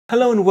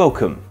Hello and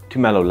welcome to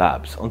Mellow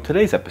Labs. On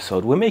today's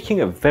episode, we're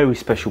making a very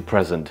special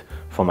present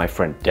for my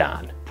friend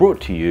Dan, brought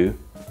to you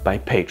by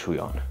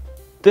Patreon.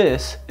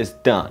 This is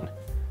Dan.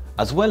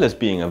 As well as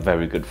being a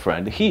very good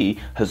friend, he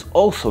has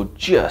also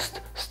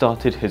just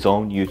started his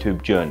own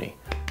YouTube journey.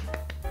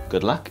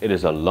 Good luck, it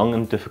is a long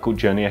and difficult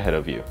journey ahead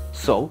of you.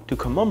 So, to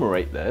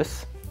commemorate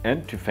this,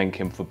 and to thank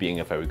him for being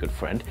a very good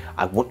friend,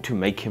 I want to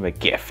make him a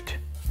gift.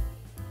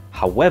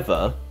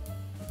 However,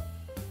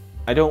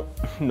 I don't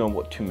know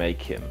what to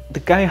make him. The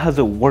guy has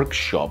a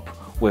workshop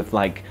with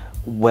like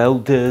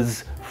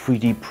welders,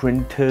 3D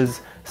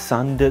printers,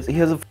 sanders. He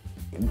has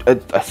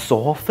a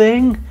saw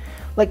thing.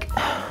 Like,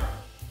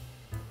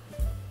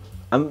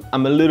 I'm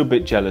a little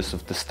bit jealous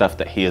of the stuff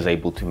that he is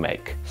able to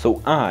make.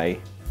 So I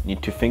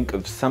need to think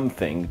of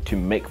something to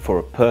make for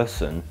a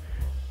person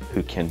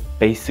who can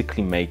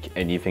basically make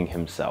anything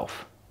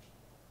himself.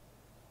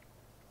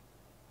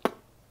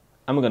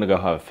 I'm gonna go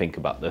have a think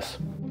about this.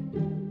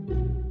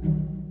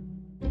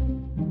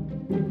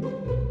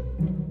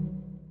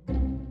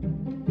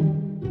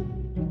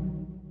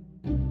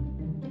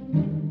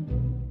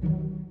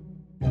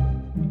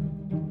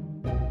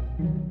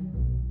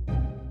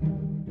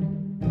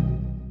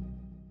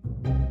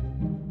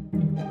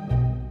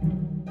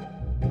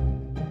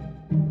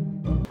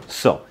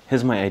 So,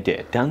 here's my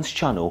idea. Dan's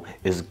channel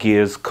is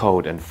Gears,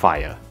 Code and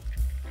Fire.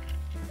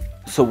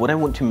 So what I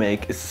want to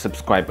make is a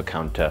subscriber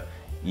counter.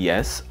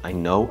 Yes, I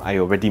know I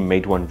already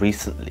made one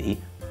recently,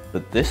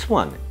 but this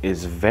one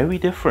is very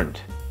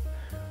different.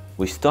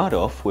 We start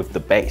off with the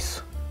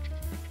base,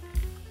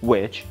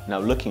 which, now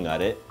looking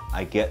at it,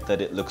 I get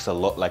that it looks a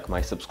lot like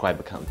my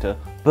subscriber counter,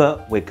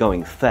 but we're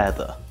going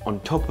further. On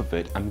top of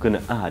it, I'm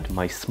gonna add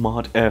my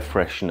smart air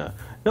freshener.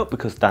 Not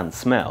because Dan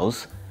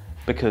smells,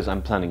 because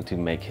I'm planning to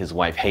make his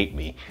wife hate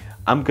me.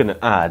 I'm gonna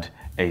add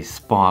a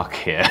spark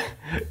here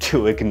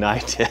to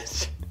ignite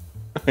it.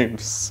 I'm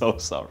so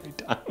sorry,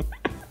 Dan.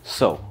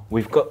 So,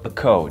 we've got the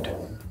code.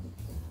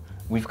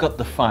 We've got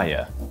the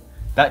fire.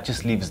 That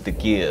just leaves the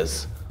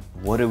gears.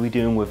 What are we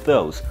doing with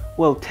those?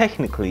 Well,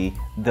 technically,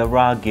 there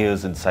are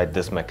gears inside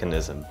this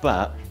mechanism,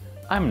 but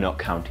I'm not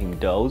counting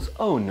those.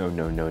 Oh, no,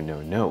 no, no,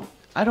 no, no.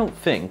 I don't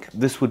think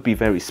this would be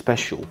very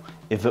special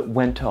if it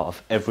went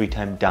off every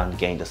time Dan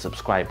gained a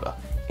subscriber.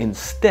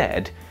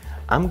 Instead,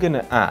 I'm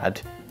gonna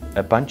add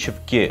a bunch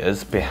of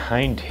gears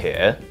behind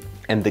here,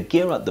 and the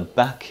gear at the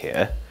back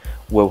here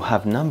will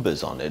have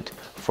numbers on it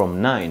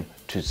from 9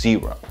 to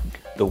 0.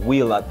 The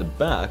wheel at the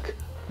back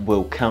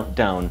will count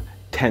down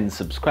 10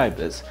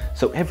 subscribers.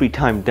 So every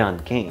time Dan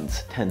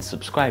gains 10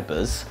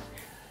 subscribers,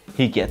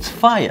 he gets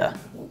fire.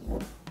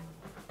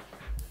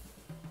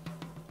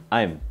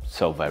 I'm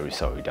so very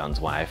sorry, Dan's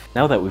wife.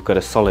 Now that we've got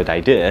a solid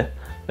idea,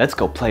 let's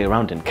go play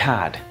around in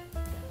CAD.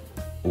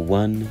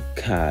 1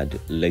 CAD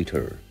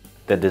later.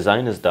 The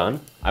design is done.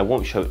 I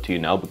won't show it to you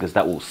now because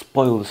that will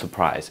spoil the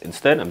surprise.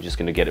 Instead, I'm just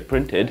going to get it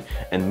printed,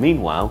 and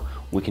meanwhile,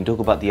 we can talk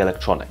about the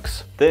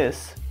electronics.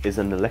 This is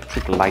an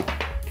electric light.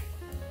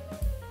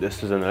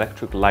 This is an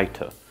electric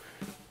lighter.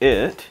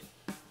 It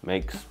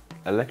makes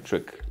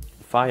electric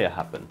fire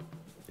happen.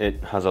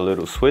 It has a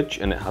little switch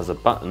and it has a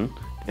button,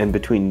 and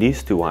between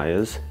these two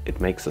wires, it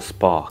makes a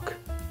spark.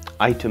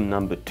 Item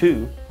number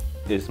 2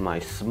 is my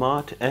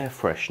smart air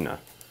freshener.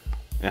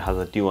 It has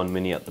a D1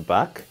 Mini at the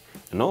back,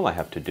 and all I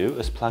have to do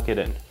is plug it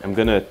in. I'm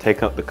gonna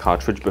take out the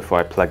cartridge before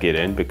I plug it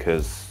in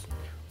because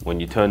when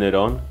you turn it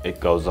on,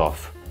 it goes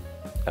off.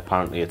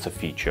 Apparently it's a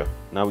feature.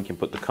 Now we can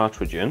put the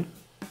cartridge in.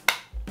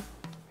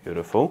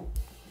 Beautiful.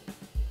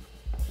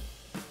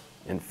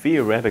 And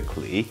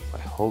theoretically, if I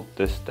hold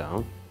this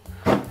down,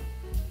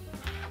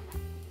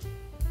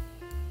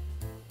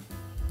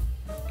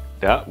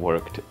 that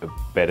worked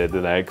better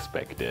than I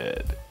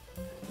expected.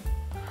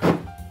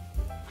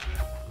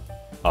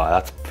 Oh,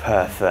 that's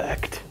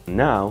perfect.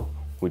 Now,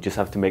 we just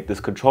have to make this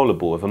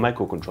controllable with a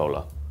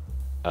microcontroller.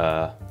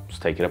 Let's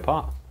take it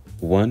apart.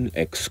 One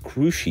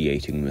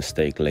excruciating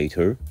mistake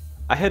later.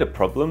 I had a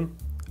problem.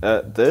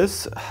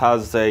 This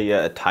has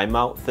a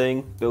timeout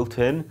thing built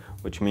in,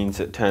 which means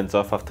it turns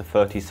off after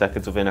 30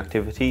 seconds of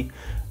inactivity.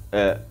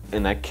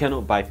 And I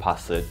cannot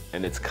bypass it,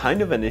 and it's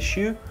kind of an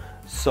issue.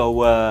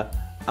 So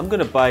I'm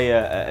gonna buy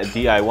a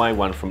DIY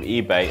one from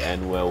eBay,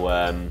 and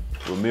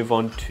we'll move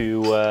on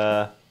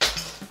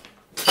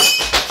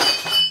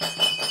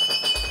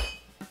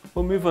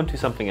to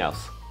something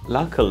else.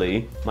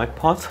 Luckily, my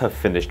parts have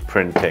finished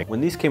printing.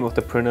 When these came off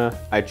the printer,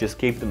 I just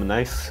gave them a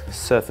nice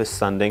surface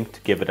sanding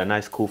to give it a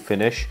nice cool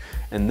finish,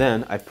 and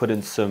then I put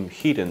in some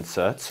heat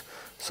inserts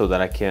so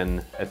that I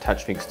can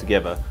attach things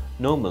together.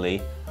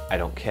 Normally, I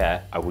don't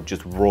care, I would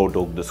just raw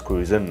dog the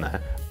screws in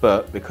there,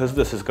 but because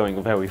this is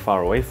going very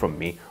far away from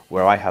me,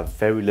 where I have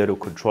very little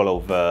control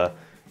over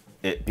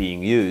it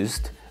being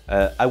used,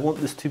 I want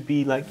this to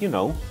be like, you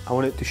know, I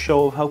want it to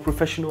show how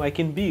professional I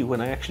can be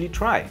when I actually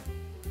try.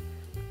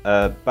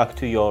 Back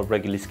to your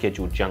regularly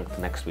scheduled junk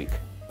next week.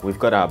 We've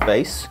got our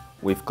base,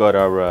 we've got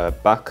our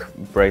back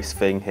brace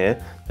thing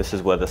here. This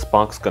is where the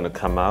spark's gonna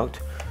come out.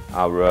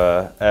 Our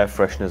air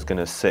freshener is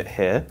gonna sit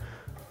here.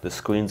 The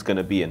screen's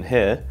gonna be in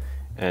here.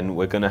 and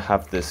we're gonna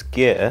have this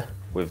gear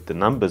with the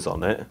numbers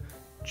on it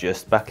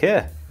just back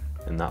here,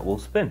 and that will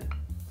spin.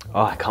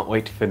 Oh, I can't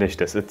wait to finish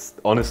this. It's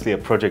honestly a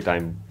project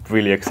I'm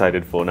really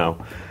excited for now.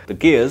 The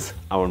gears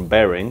are on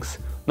bearings,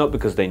 not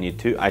because they need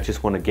to, I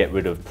just want to get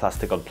rid of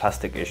plastic on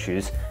plastic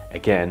issues.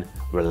 Again,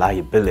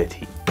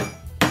 reliability.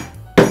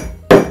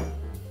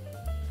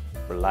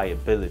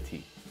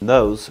 Reliability.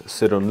 Those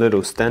sit on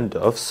little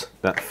standoffs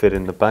that fit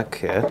in the back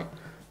here,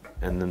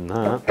 and then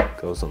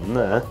that goes on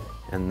there,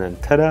 and then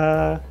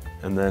ta-da!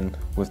 And then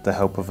with the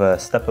help of a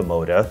stepper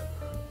motor,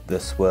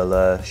 this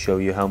will show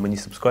you how many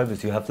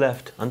subscribers you have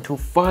left until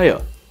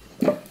fire.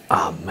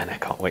 Ah man, I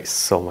can't wait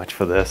so much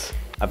for this.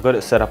 I've got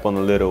it set up on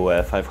a little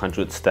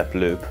 500 step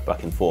loop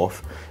back and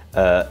forth.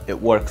 It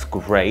works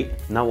great.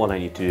 Now all I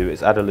need to do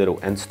is add a little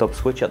end stop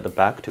switch at the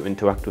back to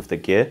interact with the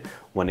gear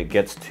when it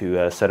gets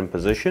to a certain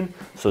position,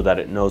 so that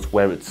it knows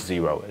where its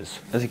zero is.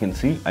 As you can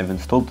see, I've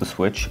installed the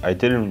switch. I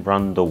didn't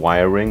run the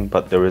wiring,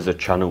 but there is a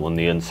channel on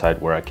the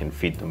inside where I can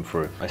feed them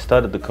through. I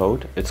started the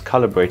code, it's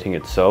calibrating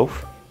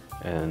itself,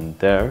 and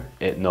there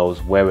it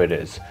knows where it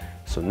is.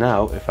 So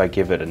now if I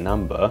give it a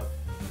number,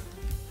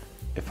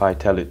 if I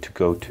tell it to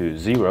go to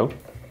 0,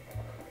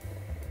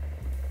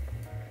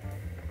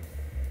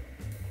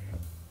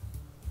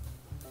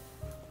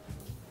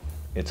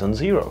 it's on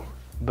 0.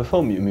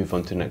 Before we move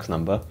on to the next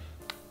number,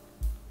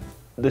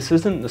 this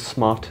isn't the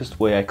smartest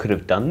way I could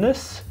have done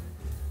this,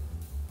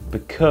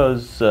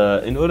 because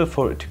in order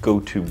for it to go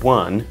to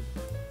 1,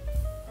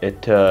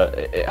 it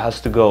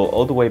has to go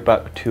all the way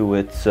back to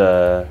its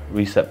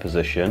reset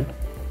position,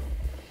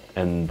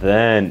 and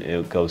then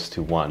it goes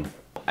to 1.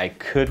 I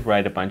could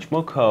write a bunch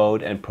more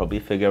code and probably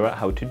figure out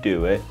how to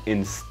do it.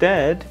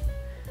 Instead,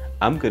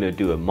 I'm gonna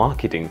do a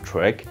marketing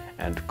trick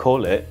and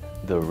call it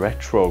the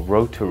retro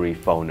rotary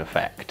phone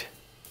effect.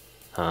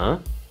 Huh?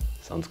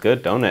 Sounds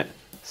good, don't it?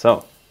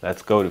 So,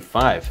 let's go to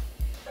 5.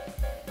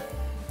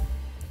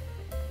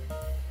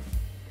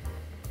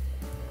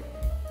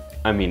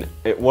 I mean,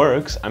 it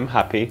works, I'm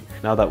happy.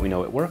 Now that we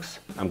know it works,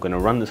 I'm gonna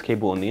run this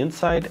cable on the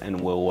inside and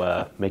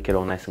we'll make it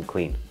all nice and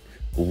clean.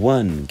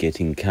 One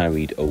getting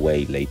carried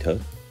away later.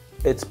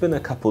 It's been a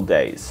couple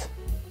days.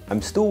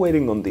 I'm still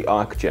waiting on the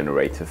arc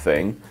generator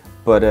thing,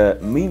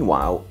 but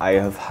meanwhile, I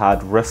have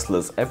had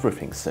Wrestler's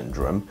Everything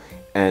syndrome,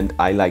 and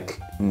I like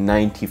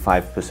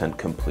 95%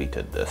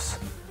 completed this.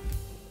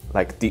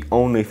 Like, the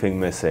only thing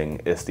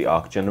missing is the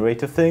arc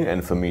generator thing,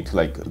 and for me to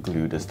like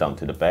glue this down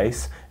to the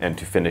base and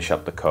to finish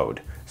up the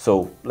code.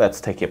 So let's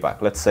take it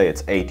back. Let's say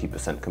it's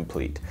 80%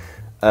 complete.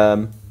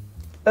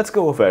 Let's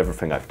go over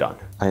everything I've done.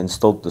 I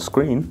installed the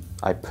screen,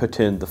 I put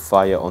in the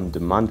fire on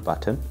demand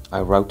button, I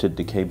routed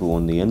the cable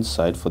on the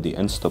inside for the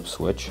end stop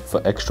switch.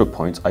 For extra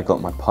points, I got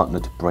my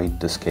partner to braid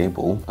this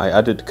cable. I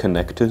added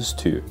connectors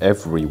to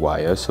every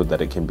wire so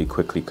that it can be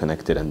quickly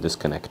connected and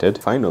disconnected.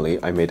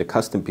 Finally, I made a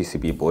custom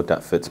PCB board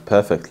that fits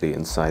perfectly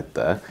inside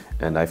there,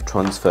 and I've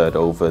transferred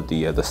over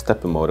the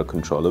stepper motor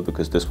controller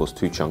because this was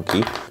too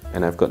chunky,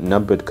 and I've got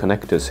numbered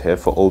connectors here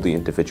for all the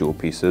individual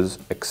pieces,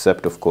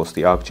 except of course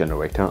the arc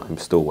generator. I'm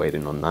still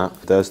waiting on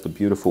that. There's the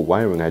beautiful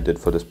wiring I did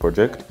for this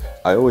project.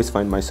 I always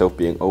find myself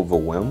being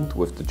overwhelmed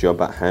with the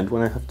job at hand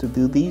when I have to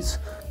do these,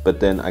 but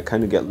then I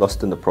kind of get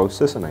lost in the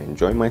process and I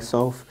enjoy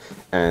myself,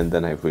 and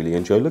then I really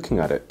enjoy looking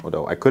at it.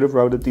 Although I could have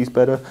routed these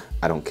better,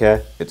 I don't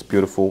care. It's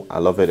beautiful, I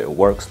love it, it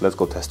works. Let's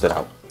go test it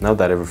out. Now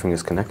that everything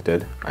is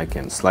connected, I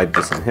can slide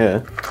this in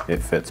here.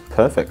 It fits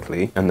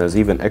perfectly, and there's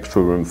even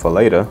extra room for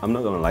later. I'm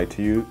not gonna lie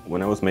to you,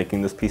 when I was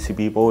making this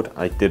PCB board,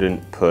 I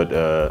didn't put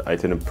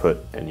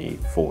any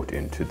thought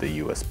into the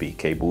USB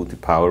cable to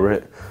power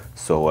it,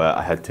 so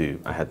I had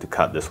to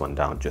cut this one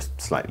down just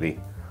slightly.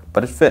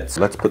 But it fits.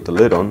 Let's put the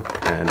lid on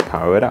and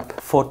power it up.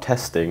 For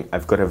testing,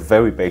 I've got a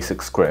very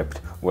basic script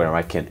where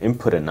I can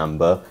input a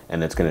number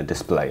and it's gonna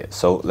display it.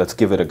 So let's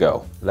give it a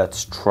go.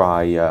 Let's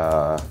try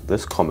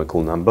this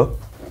comical number.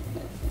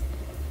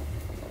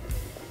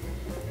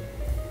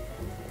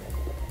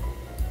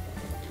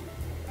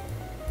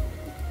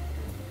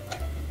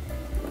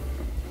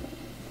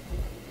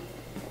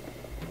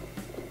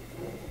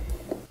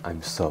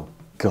 I'm so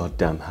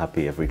goddamn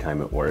happy every time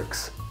it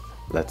works.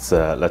 Let's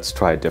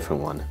try a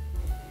different one.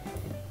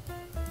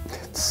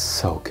 It's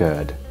so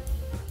good.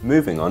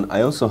 Moving on,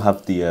 I also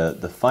have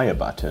the fire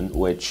button,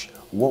 which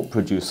won't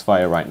produce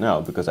fire right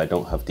now because I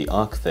don't have the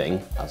arc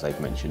thing, as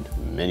I've mentioned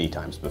many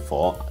times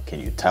before. Can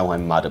you tell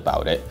I'm mad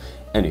about it?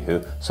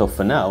 Anywho, so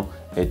for now,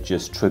 it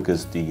just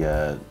triggers the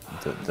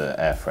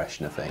air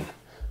freshener thing.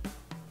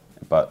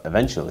 But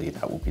eventually,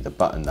 that will be the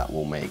button that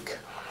will make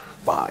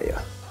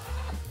fire.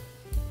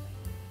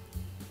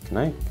 Can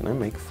I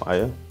make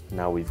fire?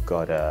 Now we've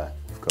got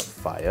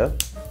fire.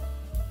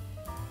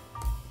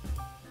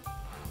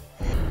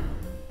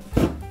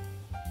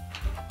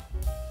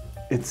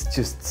 It's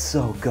just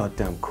so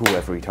goddamn cool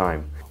every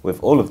time.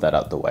 With all of that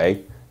out the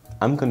way,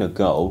 I'm gonna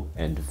go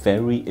and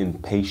very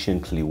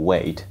impatiently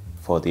wait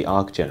for the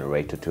arc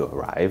generator to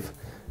arrive.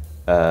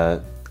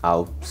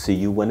 I'll see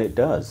you when it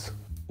does.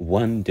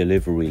 One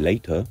delivery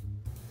later.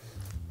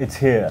 It's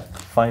here,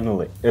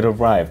 finally, it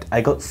arrived.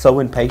 I got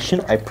so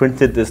impatient, I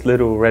printed this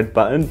little red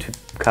button to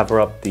cover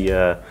up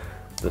the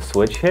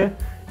switch here.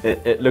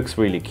 It looks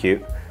really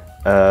cute.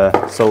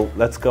 So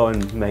let's go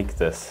and make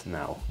this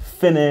now.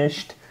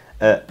 Finished.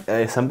 I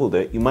assembled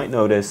it. You might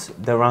notice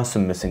there are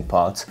some missing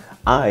parts.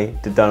 I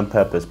did that on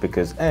purpose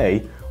because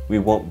A, we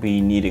won't be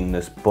needing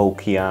this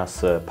bulky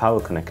ass power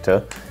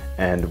connector,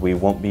 and we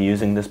won't be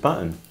using this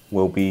button.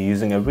 We'll be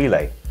using a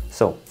relay.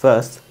 So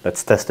first,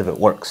 let's test if it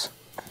works.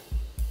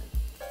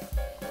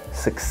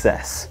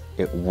 Success,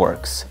 it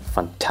works,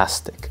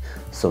 fantastic.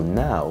 So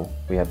now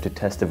we have to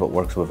test if it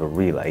works with a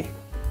relay.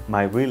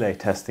 My relay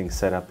testing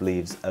setup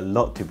leaves a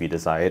lot to be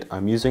desired.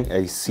 I'm using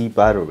a C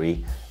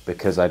battery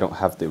because I don't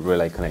have the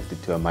relay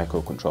connected to a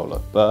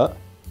microcontroller, but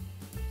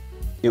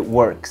it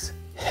works.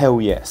 Hell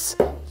yes.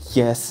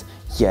 Yes,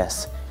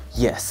 yes,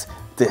 yes.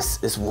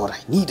 This is what I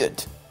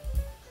needed.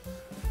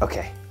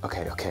 Okay.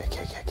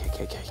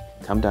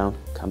 Calm down.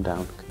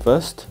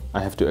 First,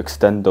 I have to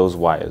extend those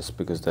wires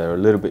because they're a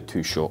little bit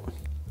too short.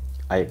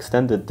 I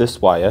extended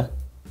this wire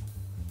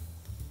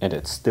and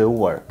it still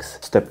works.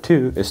 Step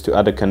 2 is to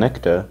add a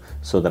connector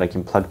so that I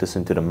can plug this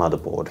into the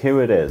motherboard.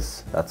 Here it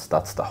is.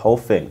 That's the whole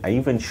thing. I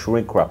even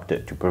shrink wrapped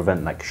it to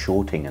prevent like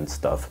shorting and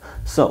stuff.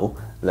 So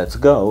let's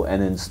go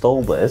and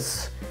install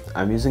this.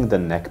 I'm using the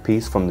neck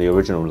piece from the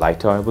original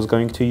lighter I was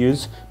going to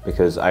use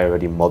because I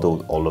already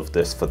modeled all of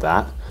this for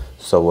that.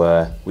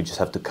 So we just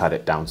have to cut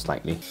it down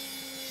slightly.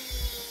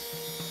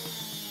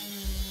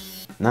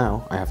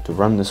 Now I have to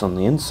run this on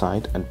the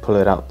inside and pull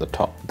it out the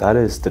top. That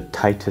is the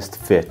tightest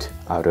fit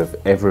out of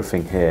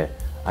everything here.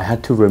 I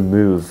had to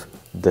remove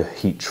the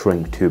heat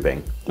shrink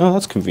tubing. Oh,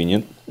 that's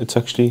convenient. It's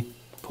actually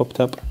popped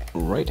up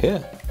right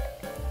here.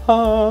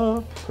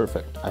 Ah,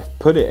 perfect. I've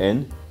put it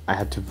in. I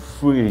had to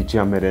really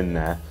jam it in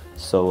there.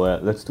 So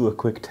let's do a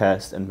quick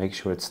test and make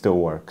sure it still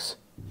works.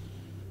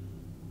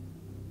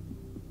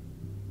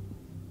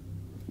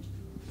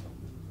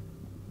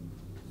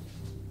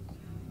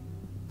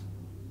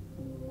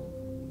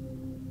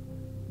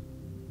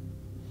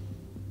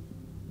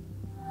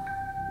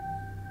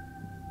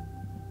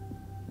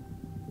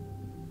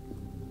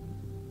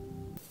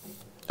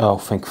 Oh,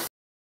 thank f.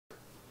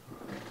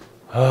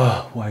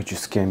 Oh, why'd you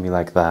scare me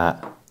like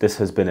that? This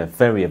has been a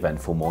very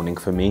eventful morning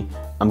for me.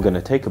 I'm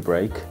gonna take a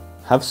break,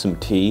 have some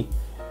tea,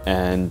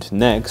 and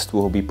next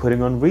we'll be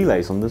putting on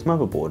relays on this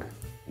motherboard.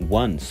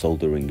 One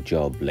soldering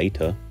job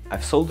later.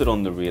 I've soldered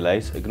on the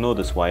relays, ignore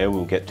this wire,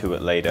 we'll get to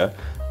it later.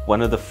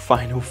 One of the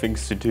final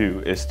things to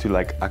do is to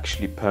like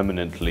actually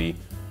permanently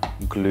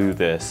glue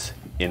this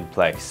in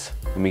place.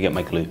 Let me get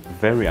my glue.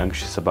 Very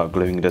anxious about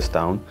gluing this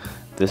down.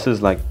 This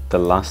is like the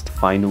last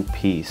final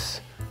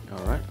piece.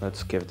 All right,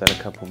 let's give that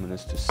a couple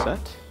minutes to set.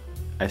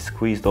 I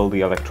squeezed all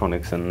the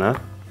electronics in there.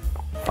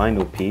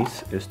 Final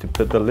piece is to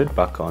put the lid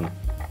back on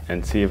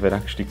and see if it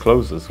actually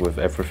closes with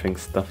everything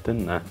stuffed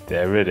in there.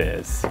 There it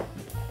is.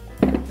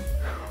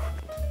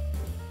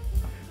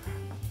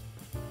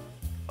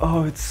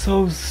 Oh, it's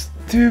so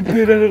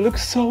stupid and it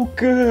looks so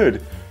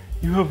good.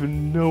 You have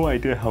no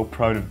idea how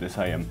proud of this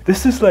I am.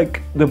 This is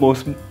like the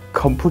most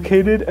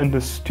complicated and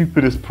the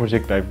stupidest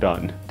project I've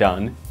done.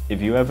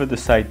 If you ever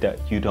decide that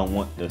you don't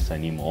want this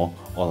anymore,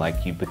 or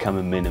like you become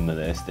a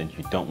minimalist and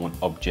you don't want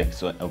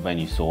objects of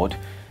any sort,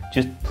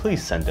 just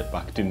please send it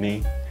back to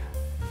me.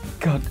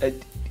 God,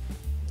 it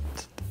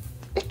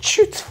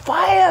shoots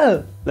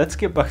fire! Let's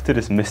get back to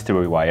this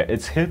mystery wire.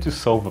 It's here to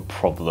solve a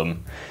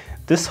problem.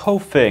 This whole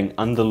thing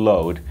under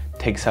load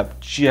takes up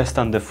just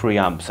under 3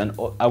 amps, and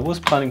I was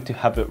planning to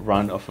have it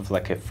run off of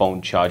like a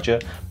phone charger,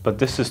 but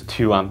this is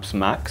 2 amps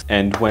max,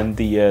 and when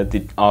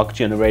the arc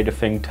generator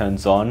thing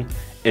turns on,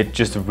 it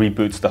just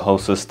reboots the whole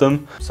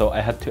system. So I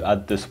had to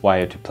add this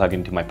wire to plug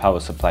into my power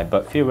supply,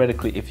 but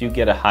theoretically if you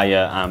get a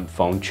higher amp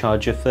phone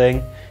charger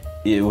thing,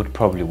 it would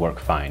probably work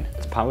fine.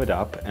 It's powered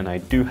up and I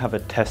do have a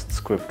test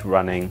script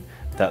running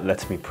that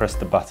lets me press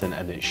the button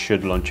and it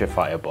should launch a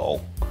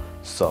fireball.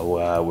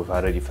 So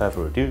without any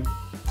further ado,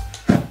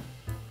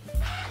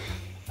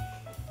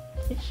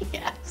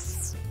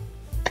 yes!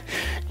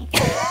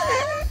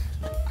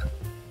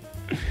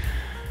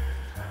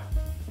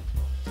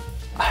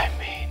 I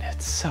mean,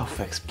 it's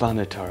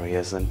self-explanatory,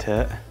 isn't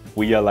it?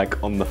 We are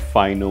like on the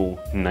final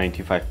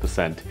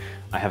 95%.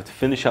 I have to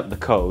finish up the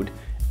code,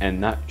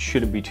 and that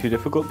shouldn't be too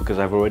difficult because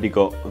I've already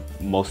got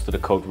most of the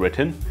code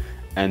written,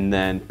 and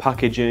then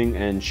packaging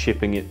and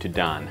shipping it to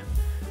Dan,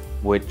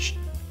 which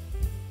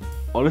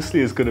honestly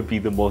is going to be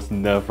the most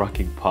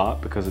nerve-wracking part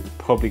because it's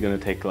probably going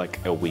to take like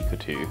a week or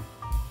two.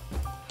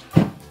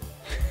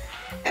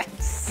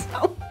 It's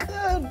so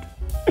good!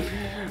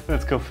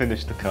 Let's go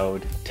finish the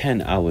code.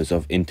 10 hours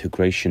of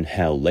integration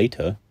hell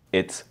later,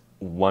 it's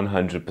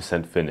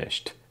 100%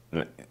 finished.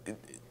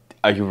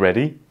 Are you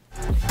ready?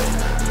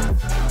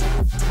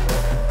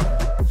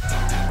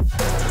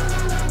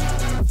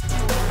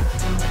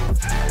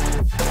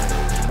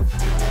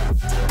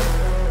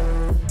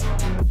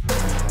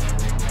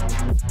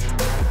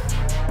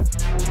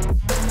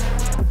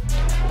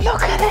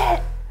 Look at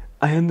it!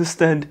 I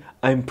understand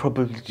I'm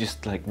probably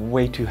just like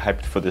way too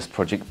hyped for this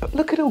project, but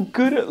look at how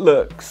good it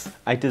looks.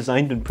 I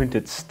designed and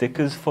printed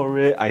stickers for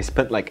it. I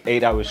spent like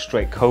 8 hours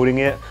straight coding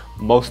it.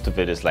 Most of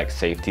it is like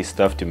safety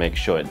stuff to make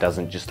sure it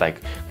doesn't just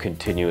like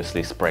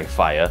continuously spray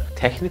fire.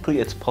 Technically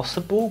it's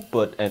possible,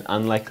 but an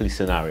unlikely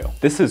scenario.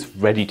 This is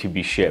ready to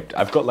be shipped.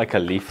 I've got like a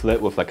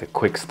leaflet with like a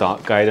quick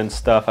start guide and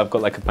stuff. I've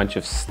got like a bunch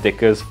of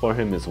stickers for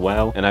him as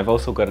well. And I've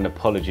also got an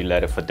apology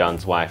letter for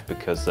Dan's wife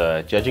because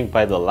judging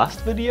by the last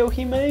video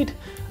he made,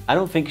 I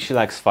don't think she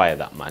likes fire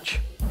that much.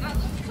 That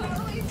looks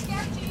totally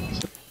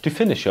sketchy. To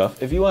finish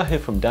off, if you are here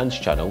from Dan's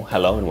channel,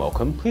 hello and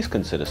welcome, please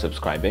consider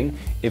subscribing.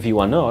 If you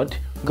are not,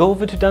 go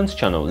over to Dan's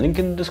channel, link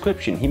in the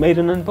description. He made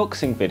an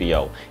unboxing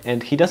video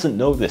and he doesn't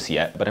know this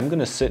yet, but I'm going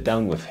to sit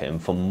down with him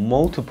for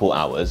multiple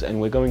hours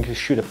and we're going to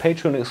shoot a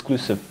Patreon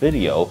exclusive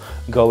video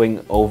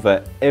going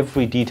over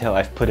every detail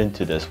I've put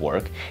into this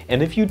work.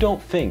 And if you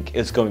don't think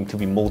it's going to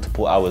be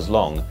multiple hours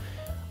long,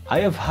 I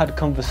have had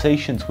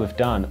conversations with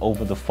Dan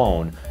over the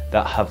phone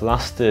that have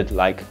lasted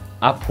like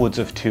upwards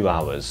of 2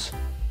 hours.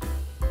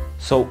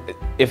 So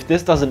if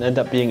this doesn't end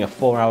up being a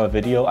 4-hour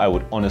video, I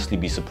would honestly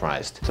be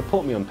surprised.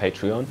 Support me on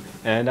Patreon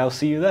and I'll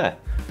see you there.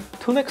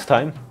 Till next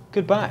time,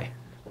 goodbye.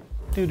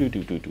 I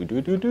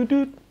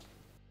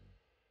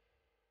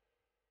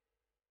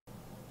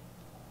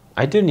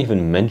didn't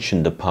even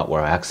mention the part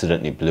where I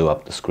accidentally blew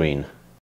up the screen.